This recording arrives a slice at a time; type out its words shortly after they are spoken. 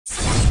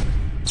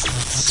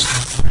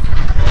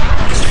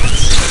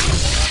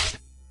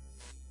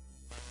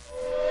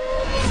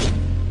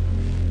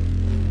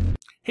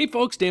Hey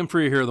folks, Dan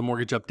Frio here, The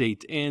Mortgage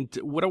Update, and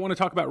what I want to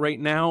talk about right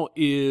now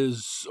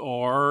is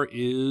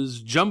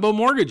jumbo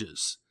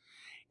mortgages.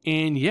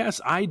 And yes,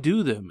 I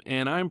do them,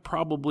 and I'm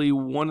probably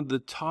one of the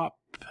top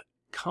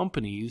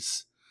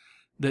companies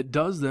that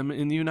does them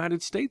in the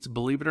United States,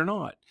 believe it or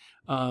not.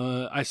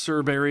 I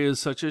serve areas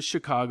such as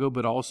Chicago,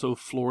 but also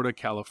Florida,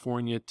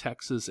 California,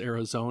 Texas,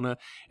 Arizona,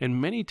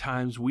 and many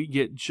times we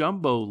get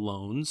jumbo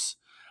loans,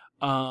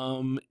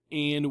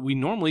 and we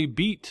normally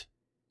beat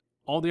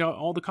all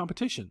the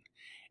competition.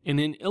 And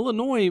in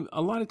Illinois,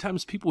 a lot of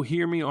times people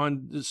hear me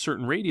on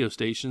certain radio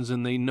stations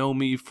and they know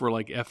me for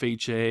like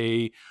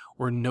FHA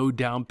or no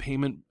down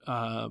payment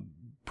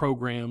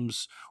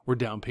programs or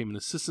down payment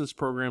assistance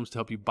programs to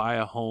help you buy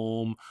a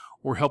home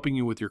or helping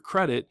you with your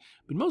credit.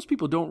 But most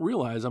people don't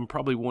realize I'm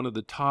probably one of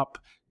the top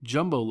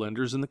jumbo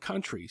lenders in the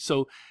country.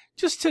 So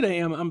just today,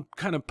 I'm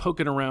kind of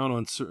poking around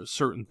on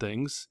certain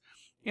things,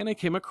 and I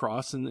came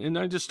across and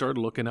I just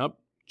started looking up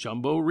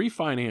jumbo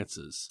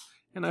refinances.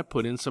 And I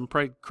put in some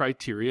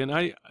criteria,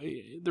 and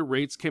the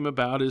rates came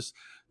about as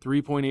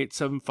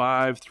 3.875,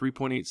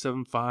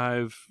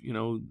 3.875,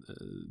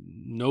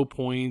 no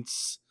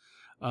points,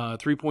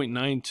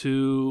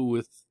 3.92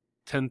 with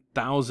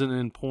 10,000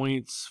 in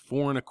points,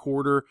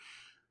 4.25.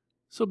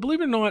 So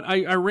believe it or not,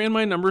 I ran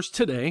my numbers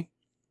today,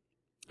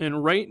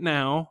 and right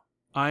now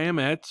I am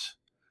at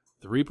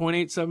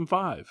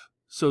 3.875.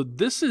 So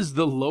this is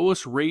the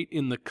lowest rate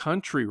in the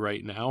country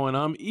right now, and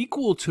I'm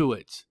equal to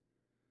it.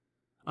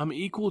 I'm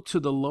equal to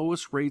the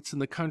lowest rates in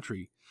the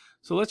country.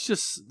 So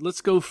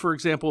let's go, for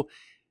example.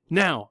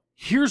 Now,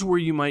 here's where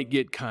you might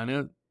get kind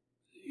of,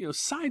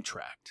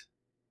 sidetracked.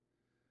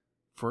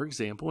 For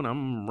example, and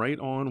I'm right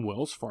on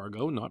Wells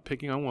Fargo, not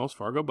picking on Wells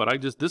Fargo, but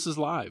this is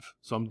live.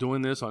 So I'm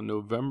doing this on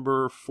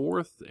November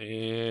 4th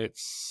at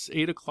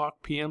 8:00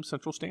 p.m.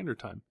 Central Standard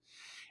Time.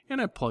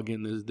 And I plug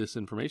in this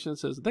information that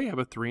says they have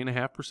a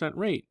 3.5%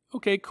 rate.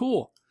 Okay,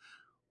 cool.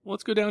 Well,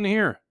 let's go down to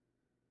here.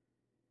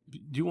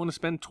 Do you want to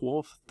spend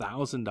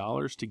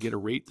 $12,000 to get a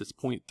rate that's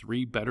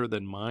 0.3 better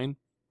than mine?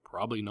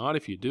 Probably not.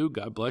 If you do,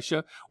 God bless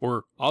you.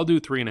 Or I'll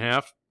do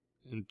 3.5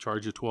 and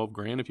charge you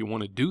 $12,000 if you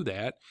want to do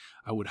that.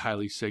 I would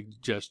highly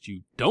suggest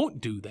you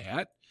don't do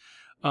that.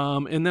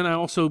 And then I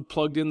also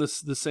plugged in the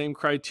same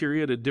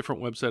criteria at a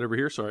different website over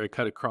here. Sorry, I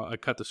cut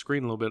the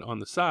screen a little bit on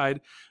the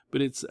side,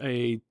 but it's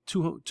a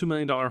 $2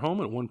 million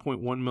home at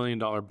 $1.1 million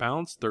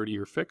balance,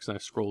 30-year fix. And I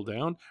scroll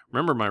down.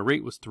 Remember, my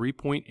rate was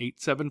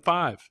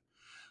 3.875.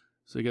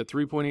 So you got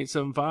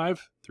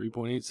 3.875,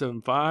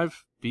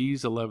 3.875,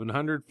 fees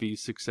 1,100,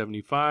 fees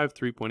 675,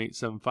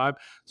 3.875.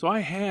 So I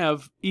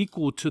have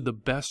equal to the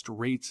best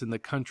rates in the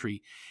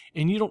country.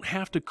 And you don't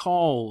have to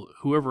call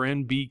whoever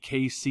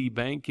NBKC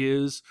Bank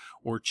is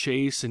or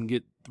Chase and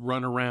get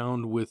run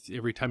around with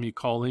every time you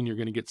call in, you're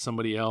going to get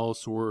somebody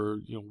else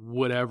or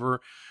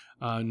whatever.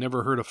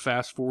 Never heard of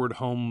Fast Forward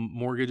Home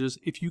Mortgages.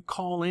 If you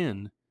call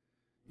in,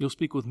 you'll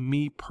speak with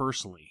me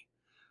personally.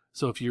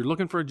 So if you're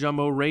looking for a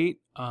jumbo rate,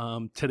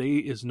 today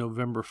is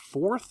November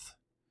 4th.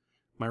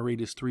 My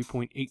rate is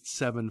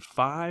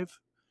 3.875.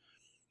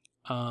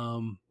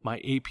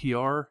 My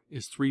APR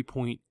is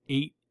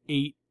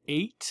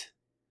 3.888.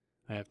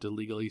 I have to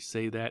legally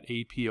say that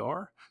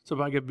APR. So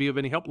if I could be of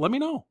any help, let me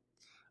know.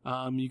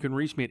 You can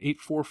reach me at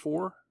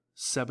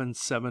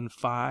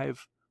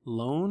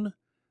 844-775-LOAN.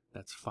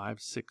 That's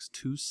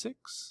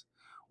 5626.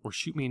 Or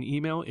shoot me an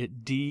email at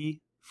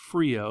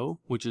Frio,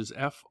 which is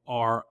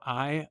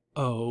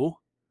F-R-I-O,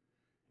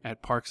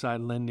 at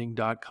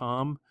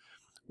parksidelending.com,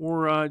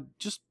 or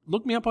just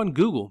look me up on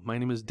Google. My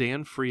name is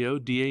Dan Frio,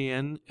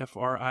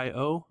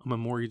 D-A-N-F-R-I-O. I'm a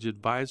mortgage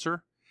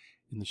advisor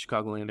in the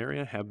Chicagoland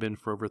area, have been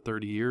for over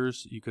 30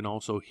 years. You can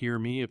also hear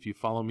me if you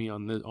follow me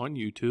on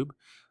YouTube,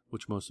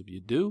 which most of you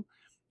do.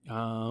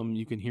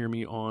 You can hear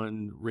me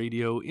on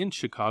radio in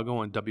Chicago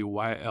on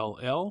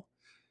WYLL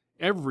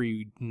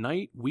every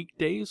night,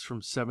 weekdays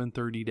from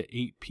 7:30 to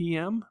 8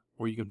 p.m.,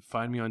 or you can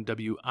find me on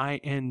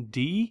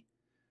WIND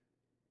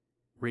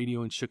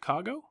radio in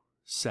Chicago,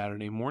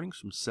 Saturday mornings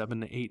from 7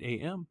 to 8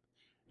 a.m.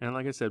 And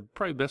like I said,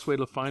 probably the best way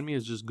to find me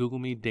is just Google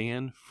me,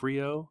 Dan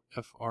Frio,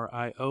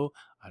 F-R-I-O.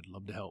 I'd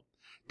love to help.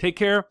 Take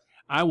care.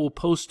 I will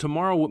post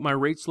tomorrow what my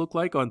rates look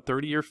like on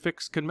 30-year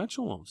fixed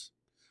conventional loans.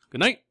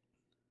 Good night.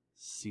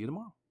 See you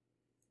tomorrow.